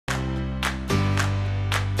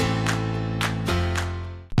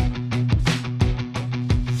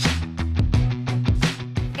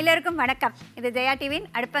எல்லோருக்கும் வணக்கம். இது ஜெயாடிவின்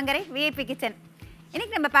அடுப்பங்கரை விஐபி கிச்சன்.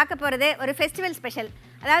 இன்னைக்கு நம்ம பார்க்க போகிறது ஒரு ஃபெஸ்டிவல் ஸ்பெஷல்.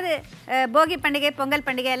 அதாவது போகி பண்டிகை, பொங்கல்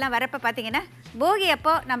பண்டிகை எல்லாம் வரப்போ பார்த்தீங்கன்னா போகி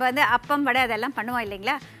அப்போ நம்ம வந்து அப்பம், வடை அதெல்லாம் பண்ணுவோம்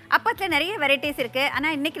இல்லைங்களா? அப்பத்தில் நிறைய வெரைட்டிஸ் இருக்குது.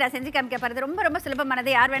 ஆனால் இன்றைக்கி நான் செஞ்சு காமிக்க போகிறது ரொம்ப ரொம்ப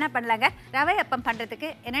சுலபமானது. யார் வேணால் பண்ணலாங்க. ரவை அப்பம்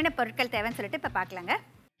பண்ணுறதுக்கு என்னென்ன பொருட்கள் தேவைன்னு சொல்லிட்டு இப்போ பார்க்கலாங்க.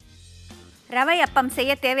 ரவை அப்பம்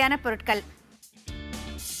செய்ய தேவையான பொருட்கள்: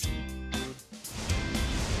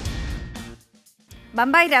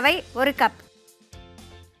 பம்பாய் ரவை 1 கப்,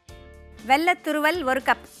 வெல்லத் துருவல் 1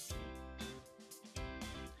 கப்,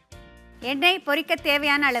 எண்ணெய் பொரிக்க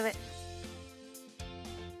தேவையான அளவு,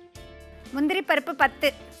 முந்திரி பருப்பு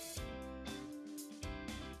 10,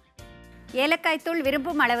 ஏலக்காய் தூள்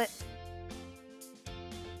விரும்பும் அளவு,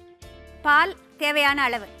 பால் தேவையான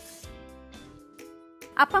அளவு.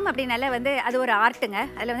 அப்பம் அப்படின்னால வந்து அது ஒரு ஆர்ட்டுங்க.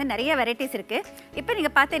 அதில் வந்து நிறைய வெரைட்டிஸ் இருக்குது. இப்போ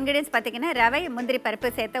நீங்கள் பார்த்த இன்க்ரீடியன்ஸ் பார்த்தீங்கன்னா ரவை, முந்திரி பருப்பு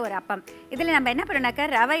சேர்த்த ஒரு அப்பம். இதில் நம்ம என்ன பண்ணோம்னாக்கா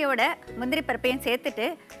ரவையோட முந்திரி பருப்பையும் சேர்த்துட்டு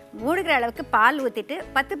மூடுகிற அளவுக்கு பால் ஊற்றிட்டு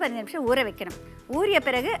 10-15 நிமிஷம் ஊற வைக்கணும். ஊறிய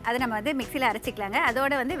பிறகு அதை நம்ம வந்து மிக்சியில் அரைச்சிக்கலாங்க.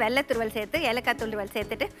 அதோட வந்து வெள்ளத்துருவல் சேர்த்து ஏலக்காய் தூள்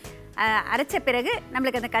சேர்த்துட்டு அரைச்ச பிறகு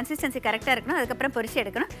நம்மளுக்கு அந்த கன்சிஸ்டன்சி கரெக்டாக இருக்கணும். அதுக்கப்புறம் பொரிச்சு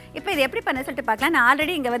எடுக்கணும். இப்போ இது எப்படி பண்ண சொல்லிட்டு பார்க்கலாம். நான்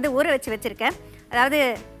ஆல்ரெடி இங்கே வந்து ஊற வச்சுருக்கேன். அதாவது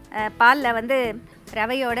பாலில் வந்து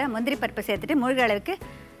ரவையோட முந்திரி பருப்பு சேர்த்துட்டு மூழ்கிற அளவுக்கு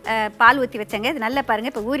பால் ஊற்றி வச்சேங்க. இது நல்லா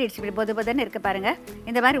பாருங்கள், இப்போ ஊறிடுச்சு. இப்படி பொது பொதுன்னு இருக்குது பாருங்கள்.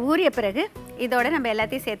 இந்த மாதிரி ஊறிய பிறகு இதோட நம்ம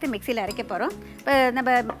எல்லாத்தையும் சேர்த்து மிக்சியில் அரைக்க போகிறோம். இப்போ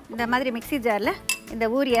நம்ம இந்த மாதிரி மிக்சி ஜாரில் இந்த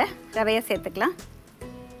ஊறிய ரவையை சேர்த்துக்கலாம்.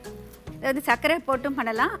 இது வந்து சர்க்கரை போட்டும்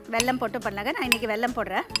பண்ணலாம், வெல்லம் போட்டும் பண்ணலாங்க. நான் இன்றைக்கி வெல்லம்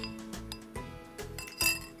போடுறேன்.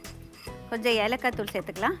 கொஞ்சம் ஏலக்காய் தூள்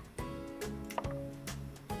சேர்த்துக்கலாம்.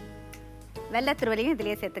 வெள்ளத்துருவலையும்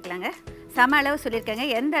இதிலேயே சேர்த்துக்கலாங்க. சம அளவு சொல்லியிருக்கேங்க.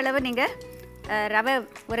 எந்த அளவு நீங்கள் ரவை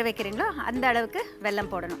ஊற வைக்கிறீங்களோ அந்த அளவுக்கு வெல்லம்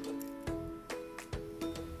போடணும்.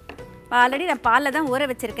 ஆல்ரெடி நான் பாலில் தான் ஊற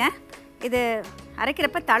வச்சுருக்கேன். இது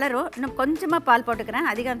அரைக்கிறப்ப தளரும். இன்னும் கொஞ்சமாக பால்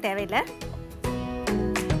போட்டுக்கிறேன், அதிகம் தேவையில்லை.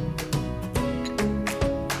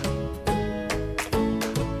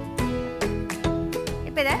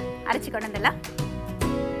 இப்போ இதை அரைச்சி கொண்டு வந்துடலாம்.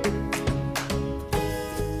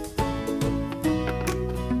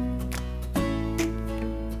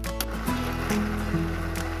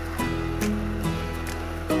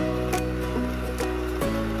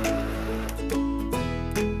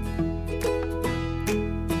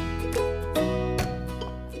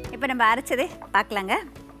 இப்போ நம்ம அரைச்சதே பார்க்கலாங்க.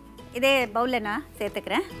 இதே பவுலில் நான்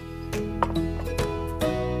சேர்த்துக்கிறேன்.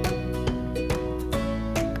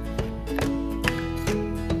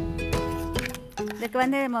 இதுக்கு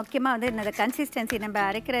வந்து முக்கியமாக வந்து இந்த கன்சிஸ்டன்சி நம்ம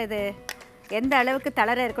அரைக்கிறது எந்த அளவுக்கு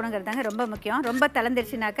தளர இருக்கணுங்கிறது தாங்க ரொம்ப முக்கியம். ரொம்ப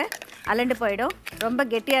தளர்ந்துருச்சுனாக்க அலண்டு போயிடும். ரொம்ப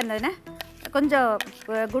கெட்டியாக இருந்ததுன்னா கொஞ்சம்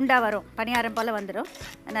குண்டாக வரும், பணியாரம் போல் வந்துடும்.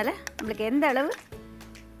 அதனால் நம்மளுக்கு எந்த அளவு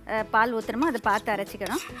பால் ஊற்றணுமோ அதை பார்த்து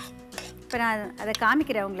அரைச்சிக்கணும். இப்போ நான் அதை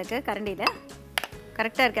காமிக்கிறேன் உங்களுக்கு. கரண்டியில்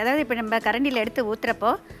கரெக்டாக இருக்குது. அதாவது இப்போ நம்ம கரண்டியில் எடுத்து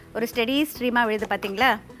ஊற்றுறப்போ ஒரு ஸ்டெடி ஸ்ட்ரீமாக விழுது பார்த்தீங்களா,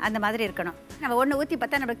 அந்த மாதிரி இருக்கணும். நம்ம ஒன்று ஊற்றி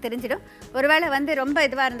பார்த்தா நம்மளுக்கு தெரிஞ்சிடும். ஒருவேளை வந்து ரொம்ப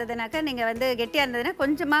இதுவாக இருந்ததுனாக்கா நீங்கள் வந்து கெட்டியாக இருந்ததுன்னா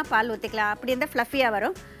கொஞ்சமாக பால் ஊற்றிக்கலாம். அப்படி இருந்தால் ஃப்ளஃபியாக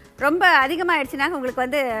வரும். ரொம்ப அதிகமாகிடுச்சுனாக்க உங்களுக்கு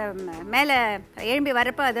வந்து மேலே எழும்பி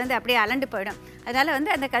வரப்போ அது வந்து அப்படியே அலண்டு போயிடும். அதனால்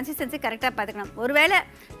வந்து அந்த கன்சிஸ்டன்சி கரெக்டாக பார்த்துக்கணும். ஒருவேளை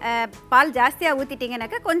பால் ஜாஸ்தியாக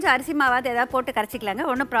ஊற்றிட்டிங்கனாக்கா கொஞ்சம் அரிசி மாவாவது ஏதாவது போட்டு கரைச்சிக்கலாங்க,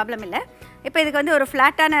 ஒன்றும் ப்ராப்ளம் இல்லை. இப்போ இதுக்கு வந்து ஒரு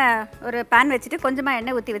ஃப்ளாட்டான ஒரு பேன் வச்சுட்டு கொஞ்சமாக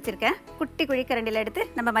எண்ணெய் ஊற்றி வச்சுருக்கேன். குட்டி குழிக்கரண்டியில் எடுத்து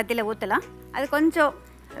நம்ம மத்தியில் ஊற்றலாம். அது கொஞ்சம்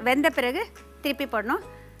வெந்த பிறகு திருப்பி போடணும்.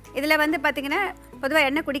 இதில் வந்து பார்த்திங்கன்னா பொதுவாக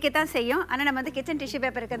எண்ணெய் குடிக்கத்தான் செய்யும். ஆனால் நம்ம வந்து கிச்சன் டிஷ்யூ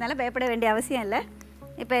பேப்பர் இருக்கிறதுனால பயப்பட வேண்டிய அவசியம் இல்லை.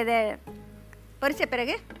 இப்போ இதை பொரித்த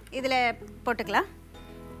பிறகு இதில் போட்டுக்கலாம்.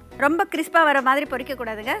 ரொம்ப கிறிஸ்பாக வர மாதிரி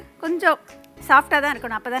பொரிக்கக்கூடாதுங்க. கொஞ்சம் சாஃப்டாக தான்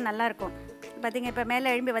இருக்கணும், அப்போ தான் நல்லாயிருக்கும். பார்த்திங்க இப்போ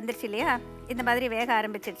மேலே எழும்பி வந்துருச்சு இல்லையா, இந்த மாதிரி வேக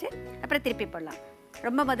ஆரம்பிச்சிருச்சு. அப்புறம் திருப்பி போடலாம்.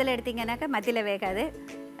 ரொம்ப முதல்ல எடுத்திங்கனாக்கா மத்தியில் வேகாது.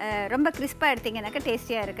 ரொம்ப கிறிஸ்பாக எடுத்திங்கனாக்கா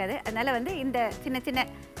டேஸ்டியாக இருக்காது. அதனால் வந்து இந்த சின்ன சின்ன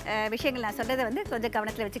விஷயங்கள் நான் சொல்கிறத வந்து கொஞ்சம்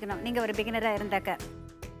கவனத்தில் வச்சுக்கணும் நீங்கள் ஒரு பிகினராக இருந்தாக்கா.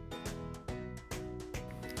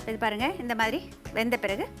 இது பாருங்கள், இந்த மாதிரி வெந்த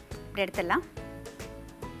பிறகு இப்படி எடுத்துடலாம்.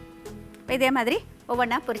 இதே மாதிரி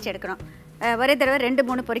ஒவ்வொன்றா பொரிச்சு எடுக்கணும். ஒரே தடவை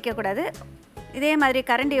 2-3 பொரிக்கக்கூடாது. இதே மாதிரி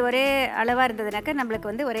கரண்டி ஒரே அளவாக இருந்ததுனாக்கா நம்மளுக்கு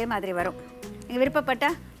வந்து ஒரே மாதிரி வரும். நீங்கள்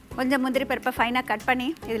விருப்பப்பட்டால் கொஞ்சம் முந்திரி பருப்பை ஃபைனாக கட் பண்ணி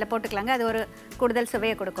இதில் போட்டுக்கலாங்க. அது ஒரு கூடுதல்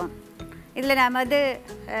சுவையை கொடுக்கும். இதில் நான் வந்து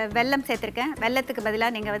வெல்லம் சேர்த்துருக்கேன். வெல்லத்துக்கு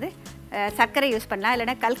பதிலாக நீங்கள் வந்து சர்க்கரை யூஸ் பண்ணலாம்.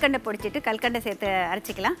 இல்லைனா கல்கண்டை பொடிச்சிட்டு கல்கண்டை சேர்த்து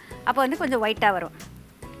அரைச்சிக்கலாம். அப்போ வந்து கொஞ்சம் ஒயிட்டாக வரும்.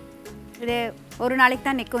 இது ஒரு நாளைக்கு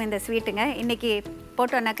தான் நிற்கும் இந்த ஸ்வீட்டுங்க. இன்றைக்கி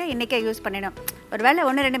போட்டோன்னாக்கா இன்றைக்கே யூஸ் பண்ணிடும். ஒரு வேளை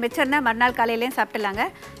 1-2 மிச்சம் இருந்தால் மறுநாள் காலையிலையும் சாப்பிட்டுலாங்க.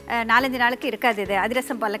 4-5 நாளுக்கு இருக்காது. இது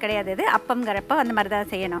அதிரசம் போல் கிடையாது. இது அப்பங்கிறப்போ அந்த மாதிரி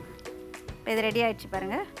தான் செய்யணும். இது ரெடி ஆகிடுச்சு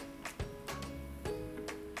பாருங்கள்.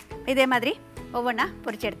 இதே மாதிரி ஒவ்வொன்றா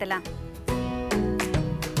பொரிச்சு எடுத்துடலாம்.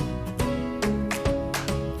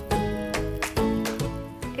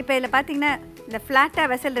 இப்போ இதில் பார்த்திங்கன்னா இந்த ஃப்ளாட்டாக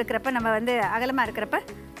வெசல் இருக்கிறப்ப நம்ம வந்து அகலமாக இருக்கிறப்ப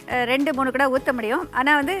 2 3 கூட ஊற்ற முடியும்.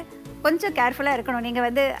 ஆனால் வந்து கொஞ்சம் கேர்ஃபுல்லாக இருக்கணும். நீங்கள்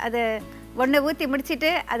வந்து அது ஒன்று ஊற்றி முடிச்சுட்டு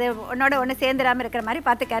அது ஒன்றோட ஒன்று சேர்ந்துடாமல் இருக்கிற மாதிரி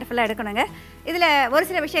பார்த்து கேர்ஃபுல்லாக எடுக்கணுங்க. இதில் ஒரு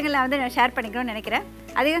சில விஷயங்கள் நான் வந்து நான் ஷேர் பண்ணிக்கணும்னு நினைக்கிறேன்.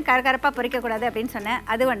 அதிகம் கரகரப்பாக பொரிக்கக்கூடாது அப்படின்னு சொன்னேன்.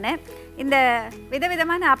 அது ஒன்று. இந்த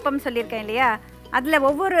விதவிதமான அப்பம் சொல்லியிருக்கேன் இல்லையா, அதில்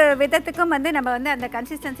ஒவ்வொரு விதத்துக்கும் வந்து நம்ம வந்து அந்த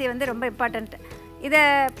கன்சிஸ்டன்சி வந்து ரொம்ப இம்பார்ட்டண்ட். இதை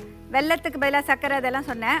வெல்லத்துக்கு பதிலாக சர்க்கரை அதெல்லாம்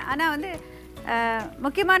சொன்னேன். ஆனால் வந்து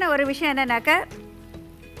முக்கியமான ஒரு விஷயம் என்னென்னாக்கா,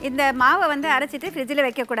 இந்த மாவை வந்து அரைச்சிட்டு ஃப்ரிட்ஜில்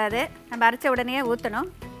வைக்கக்கூடாது. நம்ம அரைச்ச உடனே ஊற்றணும்.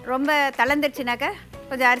 ரொம்ப தளர்ந்துருச்சுனாக்கா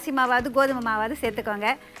கொஞ்சம் அரிசி மாவாவது கோதுமை மாவாவது சேர்த்துக்கோங்க.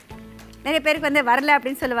 நிறைய பேருக்கு வந்து வரல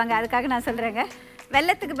அப்படின்னு சொல்லுவாங்க, அதுக்காக நான் சொல்கிறேங்க.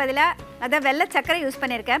 வெல்லத்துக்கு பதிலாக அதான் வெள்ளை சர்க்கரை யூஸ்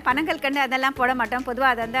பண்ணியிருக்கேன். பனங்கல்கண்டு அதெல்லாம் போட மாட்டோம்.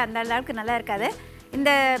 பொதுவாக அது வந்து அந்த அளவுக்கு நல்லா இருக்காது. இந்த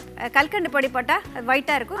கல்கண்டு பொடி போட்டால் அது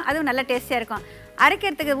ஒயிட்டாக இருக்கும், அதுவும் நல்லா டேஸ்டியாக இருக்கும்.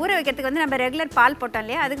 அரைக்கிறதுக்கு ஊற வைக்கிறதுக்கு வந்து நம்ம ரெகுலர் பால் போட்டோம்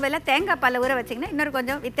இல்லையா, அதுக்கு பதிலாக தேங்காய் பாலில் ஊற வச்சிங்கன்னா இன்னொரு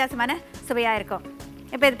கொஞ்சம் வித்தியாசமான சுவையாக இருக்கும்.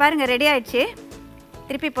 இப்போ இது பாருங்கள் ரெடி ஆகிடுச்சு.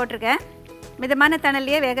 திருப்பி போட்டிருக்கேன். மிதமான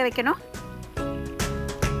தணல்லையே வேக வைக்கணும்.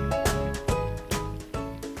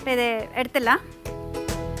 இப்போ இதை எடுத்துடலாம்.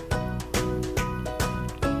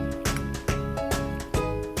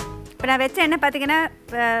 இப்போ நான் வச்ச எண்ணெய் பார்த்தீங்கன்னா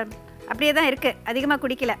அப்படியே தான் இருக்குது, அதிகமாக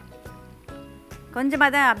குடிக்கல,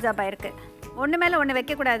 கொஞ்சமாக தான் அப்சார்ப் ஆகிருக்கு. ஒன்று மேலே ஒன்று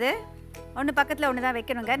வைக்கக்கூடாது, ஒன்று பக்கத்தில் ஒன்று தான்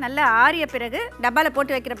வைக்கணுங்க. நல்லா ஆறிய பிறகு டப்பாவில்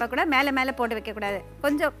போட்டு வைக்கிறப்ப கூட மேலே மேலே போட்டு வைக்கக்கூடாது.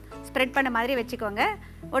 கொஞ்சம் ஸ்ப்ரெட் பண்ண மாதிரி வச்சுக்கோங்க.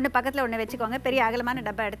 ஒன்று பக்கத்தில் ஒன்று வச்சுக்கோங்க. பெரிய அகலமான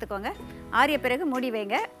டப்பா எடுத்துக்கோங்க. ஆறிய பிறகு மூடி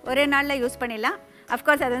வைங்க. ஒரே நாளில் யூஸ் பண்ணிடலாம்.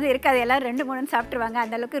 அஃப்கோர்ஸ் அது வந்து இருக்காது, எல்லோரும் 2 3 சாப்பிட்ருவாங்க.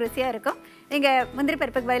 அந்தளவுக்கு ருசியாக இருக்கும். நீங்கள் முந்திரி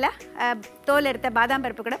பருப்புக்கு பதிலாக தோல் எடுத்த பாதாம்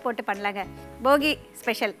பருப்பு கூட போட்டு பண்ணலாங்க. போகி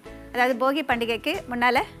ஸ்பெஷல், அதாவது போகி பண்டிகைக்கு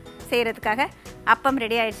முன்னால் செய்கிறதுக்காக அப்பம்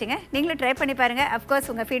ரெடி ஆகிடுச்சிங்க. நீங்களும் ட்ரை பண்ணி பாருங்கள். அஃப்கோர்ஸ்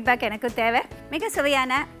உங்கள் ஃபீட்பேக் எனக்கும் தேவை. மிக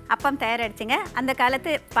சுவையான அப்பம் தயாராகிடுச்சிங்க. அந்த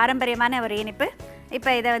காலத்து பாரம்பரியமான ஒரு இனிப்பு.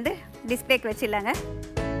 இப்போ இதை வந்து டிஸ்பிளேக்கு வச்சிடலாங்க.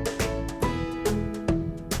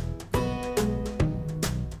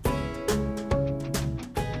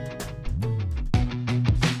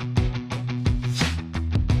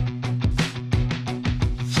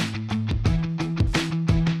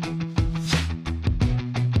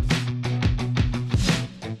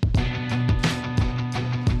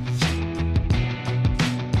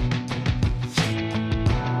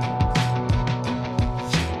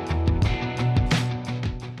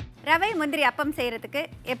 ரவை முந்திரி அப்பம் செய்கிறதுக்கு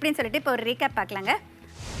எப்படின்னு சொல்லிட்டு இப்போ ஒரு ரீகேப் பார்க்கலாங்க.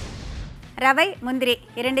 ரவை முந்திரி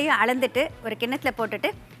இரண்டையும் அளந்துட்டு ஒரு கிண்ணத்தில் போட்டுட்டு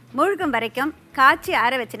மூழ்கும் வரைக்கும் காய்ச்சி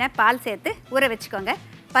ஆற வச்சுன பால் சேர்த்து ஊற வச்சுக்கோங்க.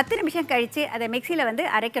 10 நிமிஷம் கழித்து அதை மிக்சியில் வந்து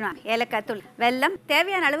அரைக்கணும். ஏலக்காய் தூள், வெல்லம்,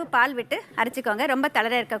 தேவையான அளவு பால் விட்டு அரைச்சிக்கோங்க. ரொம்ப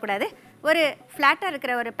தளர இருக்கக்கூடாது. ஒரு ஃப்ளாட்டாக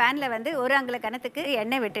இருக்கிற ஒரு பேனில் வந்து 1 அங்குல கனத்துக்கு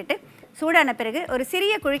எண்ணெய் விட்டுட்டு சூடான பிறகு ஒரு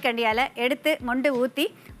சிறிய குழிக்கண்டியால் எடுத்து மொண்டு ஊற்றி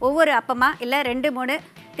ஒவ்வொரு அப்பமாக இல்லை 2 3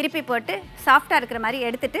 திருப்பி போட்டு சாஃப்டாக இருக்கிற மாதிரி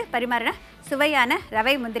எடுத்துகிட்டு பரிமாறின சுவையான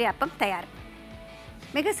ரவை முந்திரி அப்பம் தயார்.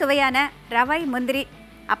 மிக சுவையான ரவை முந்திரி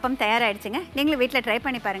அப்பம் தயாராகிடுச்சுங்க. நீங்களும் வீட்டில் ட்ரை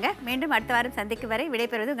பண்ணி பாருங்கள். மீண்டும் அடுத்த வாரம் சந்திக்கும் வரை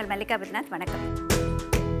விடைபெறுவது உங்கள் மல்லிகா பத்நாத். வணக்கம்.